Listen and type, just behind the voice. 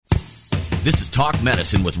This is Talk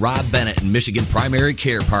Medicine with Rob Bennett and Michigan Primary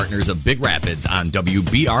Care Partners of Big Rapids on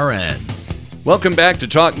WBRN. Welcome back to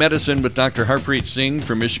Talk Medicine with Dr. Harpreet Singh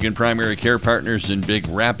from Michigan Primary Care Partners in Big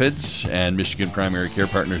Rapids and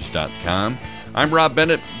MichiganPrimaryCarePartners.com. I'm Rob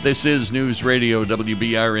Bennett. This is News Radio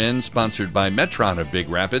WBRN, sponsored by Metron of Big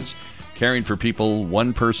Rapids, caring for people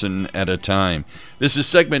one person at a time. This is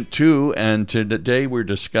segment 2, and today we're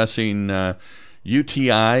discussing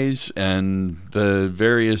UTIs and the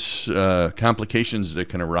various complications that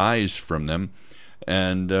can arise from them.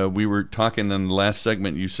 And we were talking in the last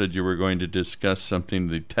segment, you said you were going to discuss something,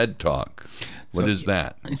 the TED Talk. What is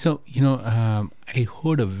that? So, I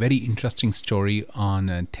heard a very interesting story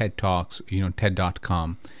on TED Talks,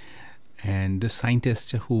 TED.com. And the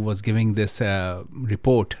scientist who was giving this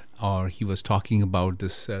report, or he was talking about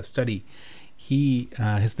this study,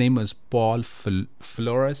 his name was Paul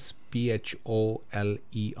Flores, P-H-O-L-E-R-O-S,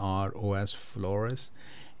 Flores,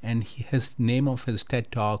 and his name of his TED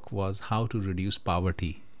Talk was How to Reduce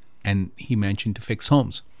Poverty, and he mentioned to fix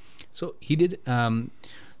homes. So he did. So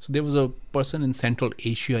there was a person in Central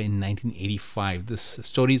Asia in 1985. This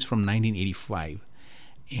story is from 1985,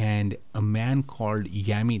 and a man called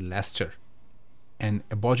Yami Lester, an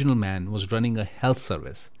Aboriginal man, was running a health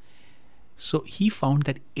service. So he found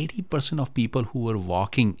that 80% of people who were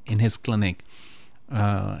walking in his clinic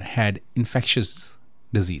had infectious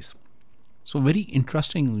disease. So very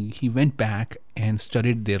interestingly, he went back and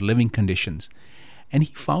studied their living conditions, and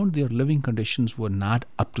he found their living conditions were not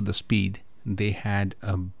up to the speed. They had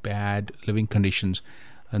bad living conditions,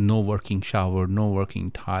 no working shower, no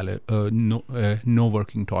working toilet, no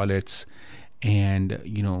working toilets, and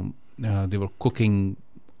they were cooking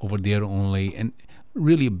over there only, and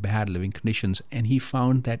really bad living conditions. And he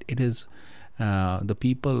found that it is the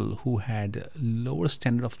people who had lower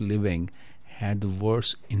standard of living had the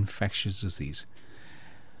worst infectious disease.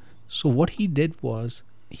 So what he did was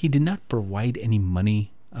he did not provide any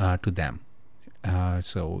money to them.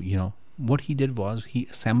 What he did was he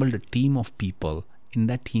assembled a team of people. In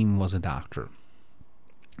that team was a doctor,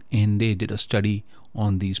 and they did a study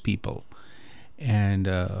on these people, and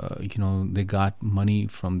they got money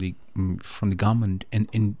from the government,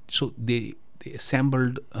 and so they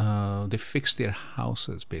assembled, they fixed their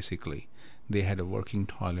houses. Basically they had a working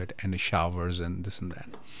toilet and showers and this and that,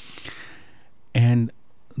 and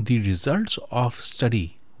the results of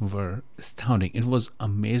study were astounding. It was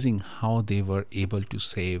amazing how they were able to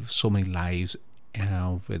save so many lives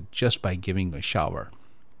with just by giving a shower.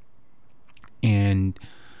 And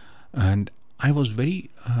I was very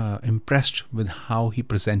impressed with how he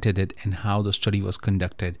presented it and how the study was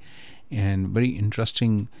conducted, and very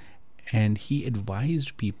interesting. And he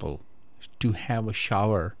advised people to have a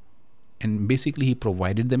shower, and basically he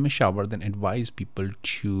provided them a shower, then advised people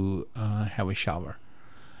to have a shower.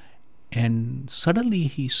 And suddenly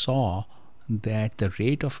he saw that the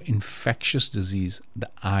rate of infectious disease, the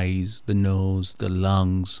eyes, the nose, the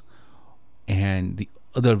lungs, and the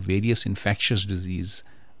other various infectious disease,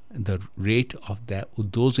 the rate of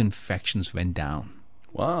those infections went down.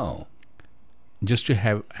 Wow. Just to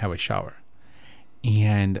have a shower.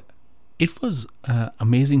 And it was an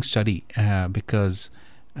amazing study because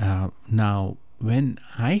now when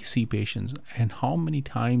I see patients, and how many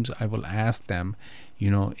times I will ask them,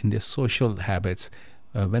 in their social habits,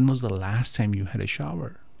 when was the last time you had a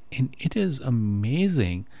shower? And it is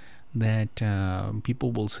amazing that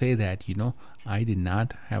people will say that, I did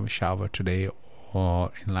not have a shower today,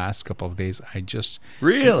 or in the last couple of days I just...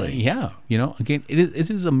 Really? Yeah. Again,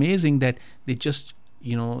 it is amazing that they just,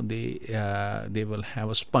 they will have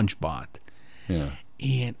a sponge bath. Yeah.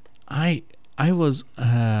 And I was,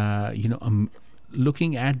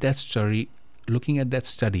 looking at that study,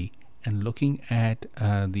 and looking at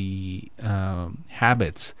the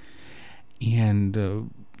habits, and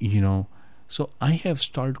so I have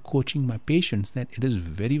started coaching my patients that it is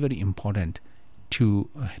very, very important to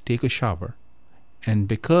take a shower. And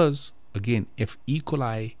because, again, if E.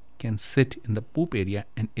 coli can sit in the poop area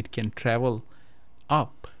and it can travel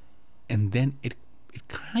up, and then it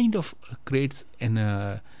kind of creates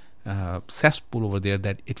a cesspool over there,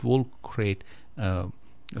 that it will create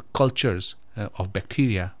cultures of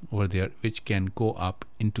bacteria over there, which can go up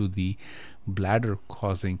into the bladder,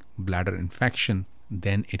 causing bladder infection.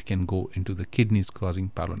 Then it can go into the kidneys,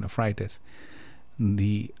 causing pyelonephritis.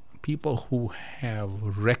 The people who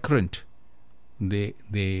have recurrent, they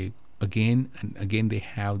again and again they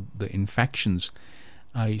have the infections,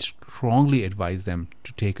 I strongly advise them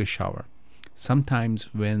to take a shower. Sometimes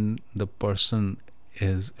when the person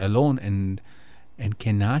is alone and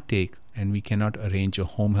cannot take, and we cannot arrange a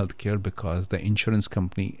home health care because the insurance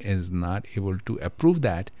company is not able to approve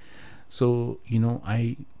that, So,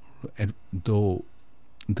 though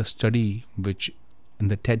the study which in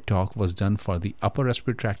the TED Talk was done for the upper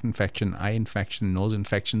respiratory tract infection, eye infection, nose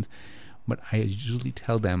infections, but I usually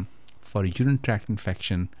tell them for urinary tract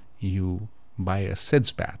infection, you buy a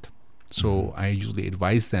SIDS bath. So I usually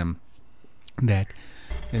advise them that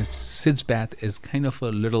a SIDS bath is kind of a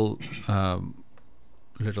little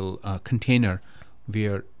container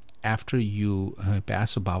where after you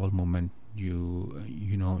pass a bowel movement, you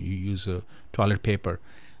use a toilet paper,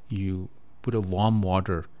 you put a warm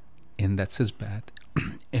water in that SIDS bath,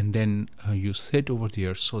 and then you sit over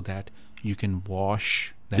there so that you can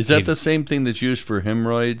wash. Is that the same thing that's used for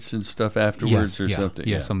hemorrhoids and stuff afterwards, something?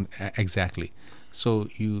 Yes, exactly. So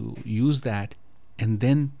you use that, and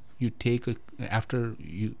then you take after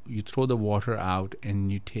you throw the water out,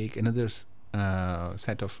 and you take another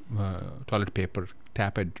set of toilet paper,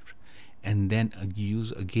 tap it, and then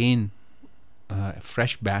use again a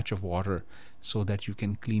fresh batch of water so that you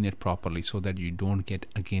can clean it properly, so that you don't get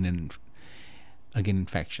again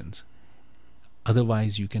infections.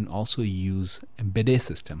 Otherwise, you can also use a bidet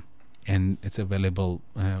system, and it's available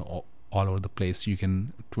all over the place. You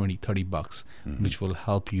can $20-$30, which will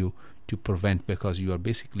help you to prevent, because you are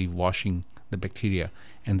basically washing the bacteria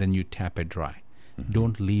and then you tap it dry.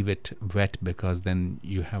 Don't leave it wet, because then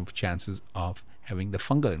you have chances of having the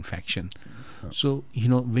fungal infection. So,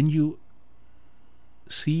 when you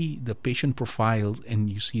see the patient profiles and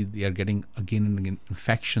you see they are getting again and again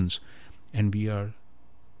infections, and we are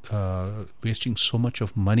wasting so much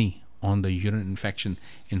of money on the urinary infection.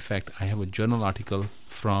 In fact, I have a journal article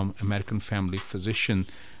from American Family Physician,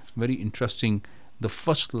 very interesting. The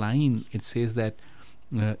first line, it says that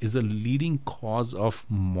is the leading cause of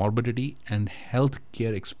morbidity and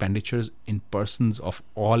healthcare expenditures in persons of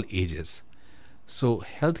all ages. So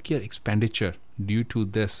healthcare expenditure due to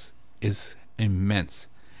this is immense,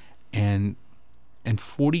 and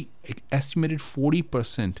estimated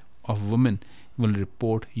 40% of women will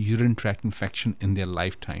report urinary tract infection in their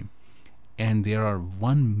lifetime, and there are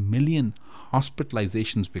 1 million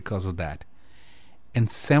hospitalizations because of that, and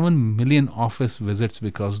 7 million office visits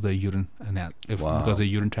because of the because of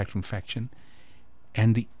urinary tract infection.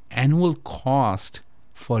 And the annual cost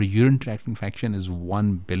for urinary tract infection is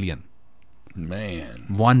 $1 billion. Man,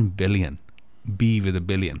 1 billion, B with a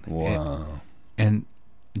billion. Wow. And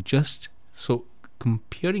just so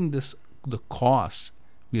comparing this, the cost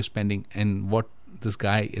we are spending and what this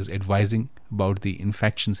guy is advising about the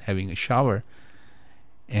infections, having a shower.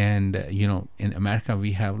 And in America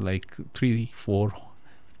we have like 3, 4,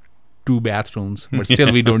 2 bathrooms, but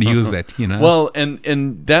still we don't use it. Well,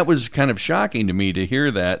 and that was kind of shocking to me to hear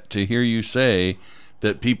you say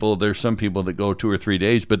that there's some people that go 2 or 3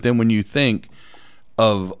 days, but then when you think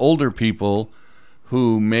of older people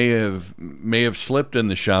who may have slipped in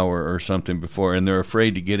the shower or something before, and they're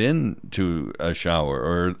afraid to get into a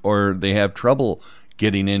shower, or they have trouble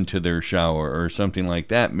getting into their shower or something like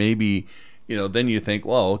that, maybe, then you think,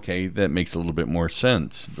 well, okay, that makes a little bit more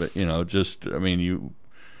sense. But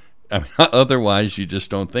otherwise you just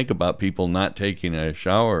don't think about people not taking a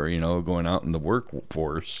shower, going out in the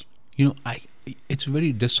workforce. It's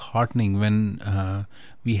very disheartening when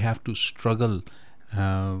we have to struggle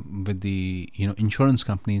with the insurance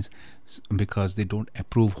companies, because they don't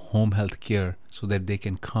approve home health care so that they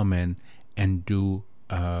can come in and do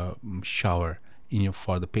shower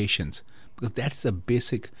for the patients, because that's a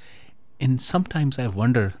basic. And sometimes I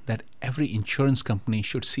wonder that every insurance company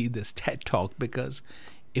should see this TED Talk, because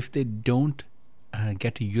if they don't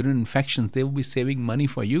get urinary infections, they will be saving money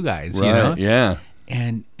for you guys. Right, yeah.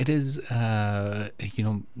 And it is,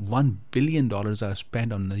 $1 billion are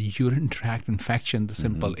spent on the urinary tract infection, the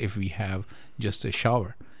simple, if we have just a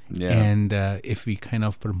shower. Yeah. And if we kind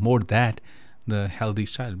of promote that, the healthy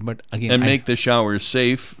style. But again, and make the showers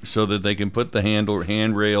safe so that they can put the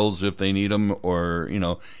handrails if they need them, or,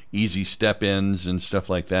 easy step-ins and stuff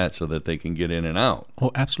like that, so that they can get in and out.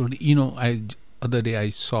 Oh, absolutely. Other day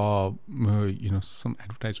I saw, some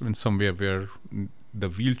advertisement somewhere where the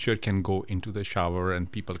wheelchair can go into the shower and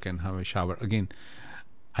people can have a shower. Again,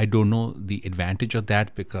 I don't know the advantage of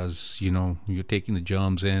that, because you're taking the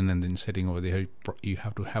germs in and then sitting over there. You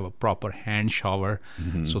have to have a proper hand shower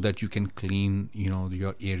so that you can clean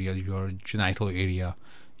your area, your genital area,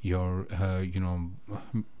 your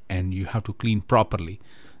and you have to clean properly.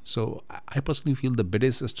 So I personally feel the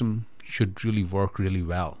bidet system should really work really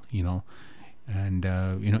well. And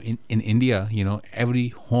in India, every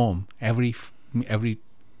home, every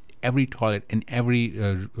toilet, in every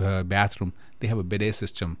bathroom, they have a bidet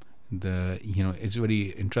system. It's very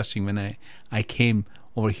interesting. When I came,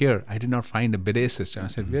 over here I did not find a bidet system. I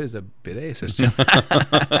said, where is the bidet system?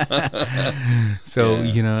 So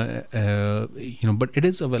but it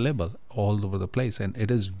is available all over the place, and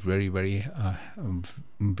it is very, very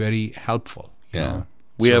very helpful. you know.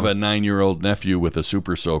 We have a 9-year-old nephew with a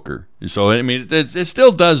super soaker. So, I mean, it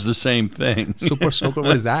still does the same thing. Super soaker,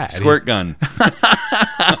 what is that? Squirt gun.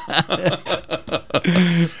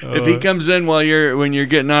 If he comes in when you're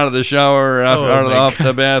getting out of the shower or off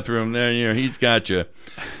the bathroom, there he's got you.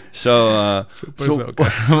 So, Super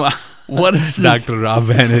soaker. What is Dr. Rob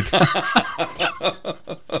Bennett?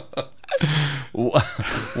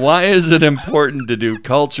 Why is it important to do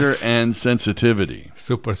culture and sensitivity?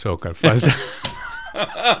 Super soaker first.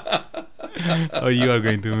 You are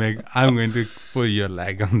going to I'm going to pull your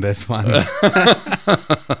leg on this one.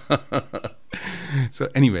 So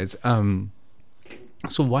anyways,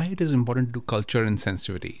 so why it is important to do culture and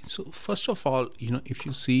sensitivity? So first of all, if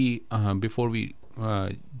you see, before we go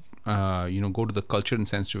to the culture and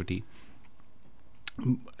sensitivity,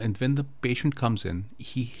 and when the patient comes in,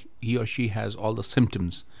 he or she has all the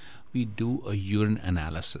symptoms, we do a urine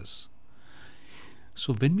analysis.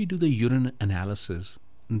 So when we do the urine analysis,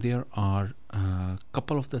 there are a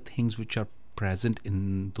couple of the things which are present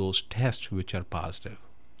in those tests which are positive.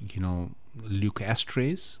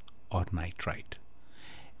 Leukoestrase or nitrite.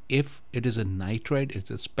 If it is a nitrite, it's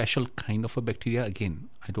a special kind of a bacteria. Again,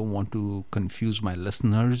 I don't want to confuse my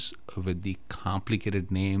listeners with the complicated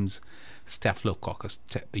names, Staphylococcus,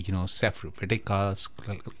 Cephalopeticus,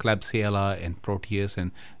 Klebsiella, and Proteus.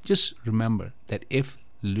 And just remember that if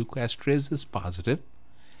leukoestrase is positive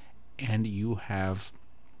and you have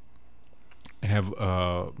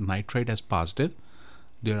nitrite as positive,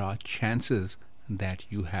 there are chances that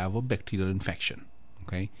you have a bacterial infection.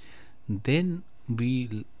 Okay, then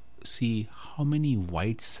we see how many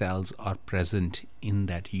white cells are present in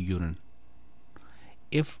that urine.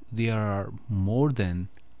 If there are more than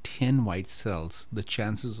 10 white cells, the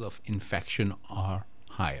chances of infection are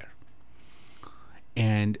higher.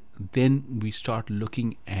 And then we start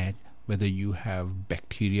looking at whether you have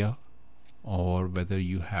bacteria or whether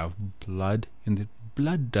you have blood. And the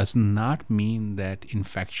blood does not mean that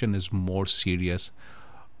infection is more serious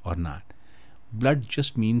or not. Blood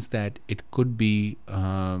just means that it could be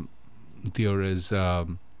there is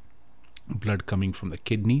blood coming from the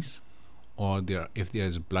kidneys, or if there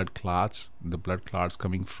is blood clots, the blood clots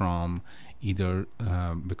coming from either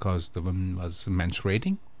because the woman was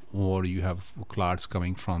menstruating, or you have clots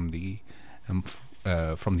coming from the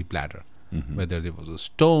bladder. Mm-hmm. Whether there was a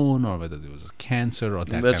stone or whether there was a cancer or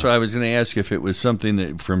that. That's what I was going to ask, if it was something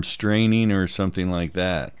that from straining or something like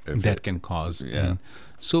that. That can cause. Yeah.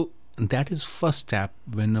 So that is first step.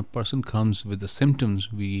 When a person comes with the symptoms,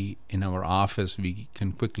 we in our office we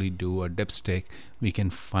can quickly do a dipstick. We can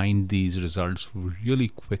find these results really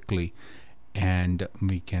quickly, and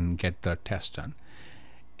we can get the test done.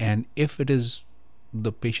 And if it is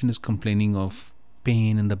the patient is complaining of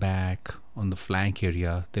pain in the back, on the flank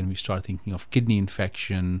area, then we start thinking of kidney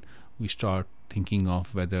infection. We start thinking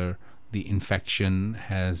of whether the infection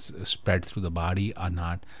has spread through the body or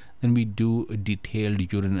not. Then we do a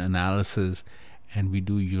detailed urine analysis, and we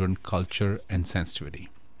do urine culture and sensitivity.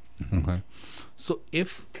 Mm-hmm. Okay. So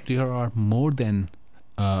if there are more than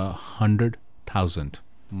 100,000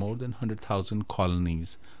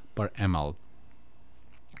 colonies per ml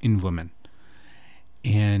in women,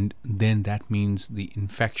 and then that means the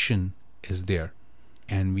infection is there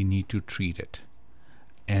and we need to treat it.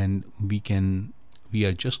 And we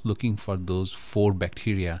are just looking for those 4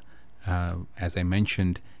 bacteria, as I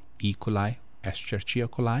mentioned: E. coli, Escherichia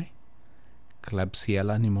coli,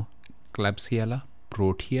 Klebsiella,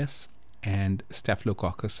 Proteus, and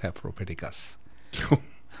Staphylococcus cephalopeticus.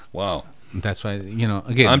 Wow. That's why,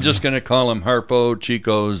 again, I'm just going to call them Harpo,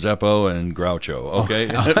 Chico, Zeppo, and Groucho, okay?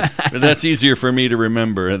 That's easier for me to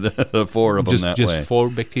remember, the 4 of them that way. Just 4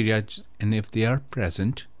 bacteria, and if they are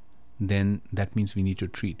present, then that means we need to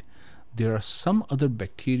treat. There are some other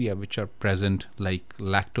bacteria which are present, like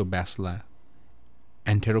Lactobacillus,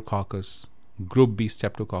 Enterococcus, Group B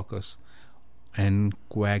Streptococcus, and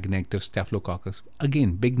Coag-negative Staphylococcus.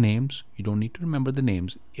 Again, big names. You don't need to remember the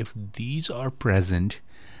names. If these are present,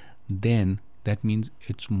 then that means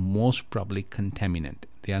it's most probably contaminant.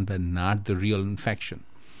 They are not the real infection.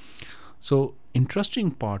 So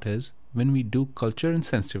interesting part is, when we do culture and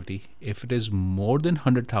sensitivity, if it is more than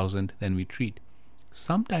 100,000, then we treat.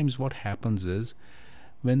 Sometimes what happens is,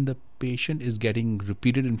 when the patient is getting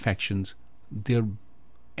repeated infections,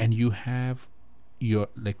 and you have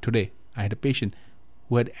like today, I had a patient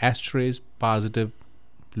who had esterase positive,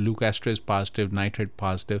 leukoestrase positive, nitrate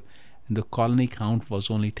positive, and the colony count was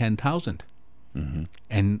only 10,000.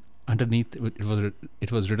 and underneath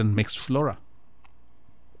it was written mixed flora.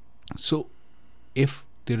 So if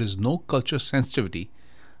there is no culture sensitivity,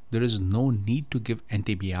 there is no need to give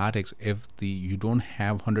antibiotics if you don't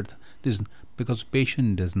have 100. Because the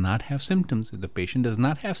patient does not have symptoms. If the patient does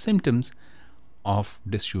not have symptoms of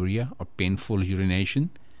dysuria or painful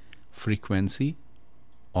urination, frequency,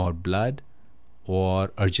 or blood,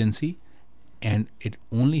 or urgency, and it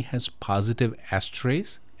only has positive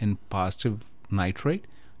esterase and positive nitrate,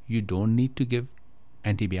 you don't need to give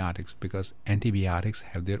antibiotics, because antibiotics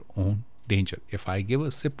have their own danger. If I give a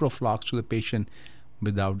ciproflox to the patient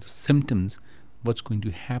without symptoms, what's going to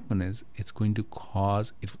happen is it's going to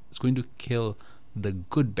kill the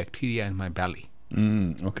good bacteria in my belly.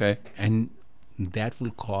 Okay. And that will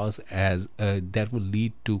that will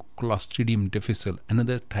lead to Clostridium difficile,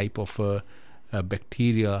 another type of a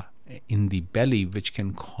bacteria in the belly, which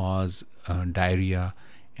can cause diarrhea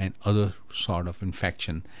and other sort of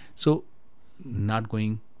infection. So,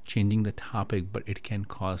 changing the topic, but it can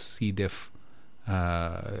cause C. diff,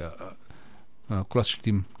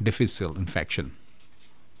 Clostridium difficile infection.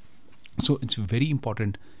 So it's very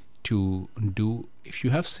important to do, if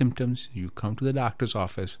you have symptoms, you come to the doctor's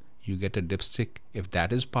office, you get a dipstick. If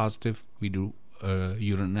that is positive, we do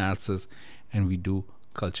urine analysis and we do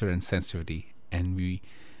culture and sensitivity. And we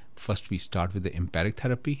start with the empiric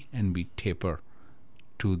therapy and we taper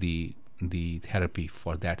to the therapy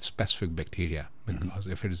for that specific bacteria, because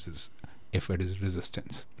if it is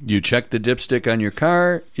resistance. You check the dipstick on your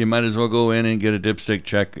car, you might as well go in and get a dipstick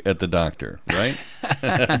check at the doctor, right?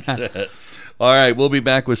 That's it. All right, we'll be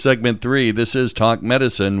back with segment 3. This is Talk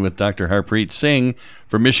Medicine with Dr. Harpreet Singh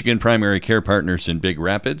from Michigan Primary Care Partners in Big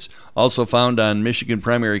Rapids, also found on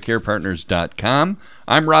MichiganPrimaryCarePartners.com.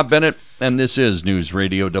 I'm Rob Bennett, and this is News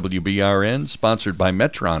Radio WBRN, sponsored by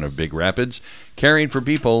Metron of Big Rapids, caring for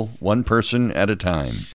people one person at a time.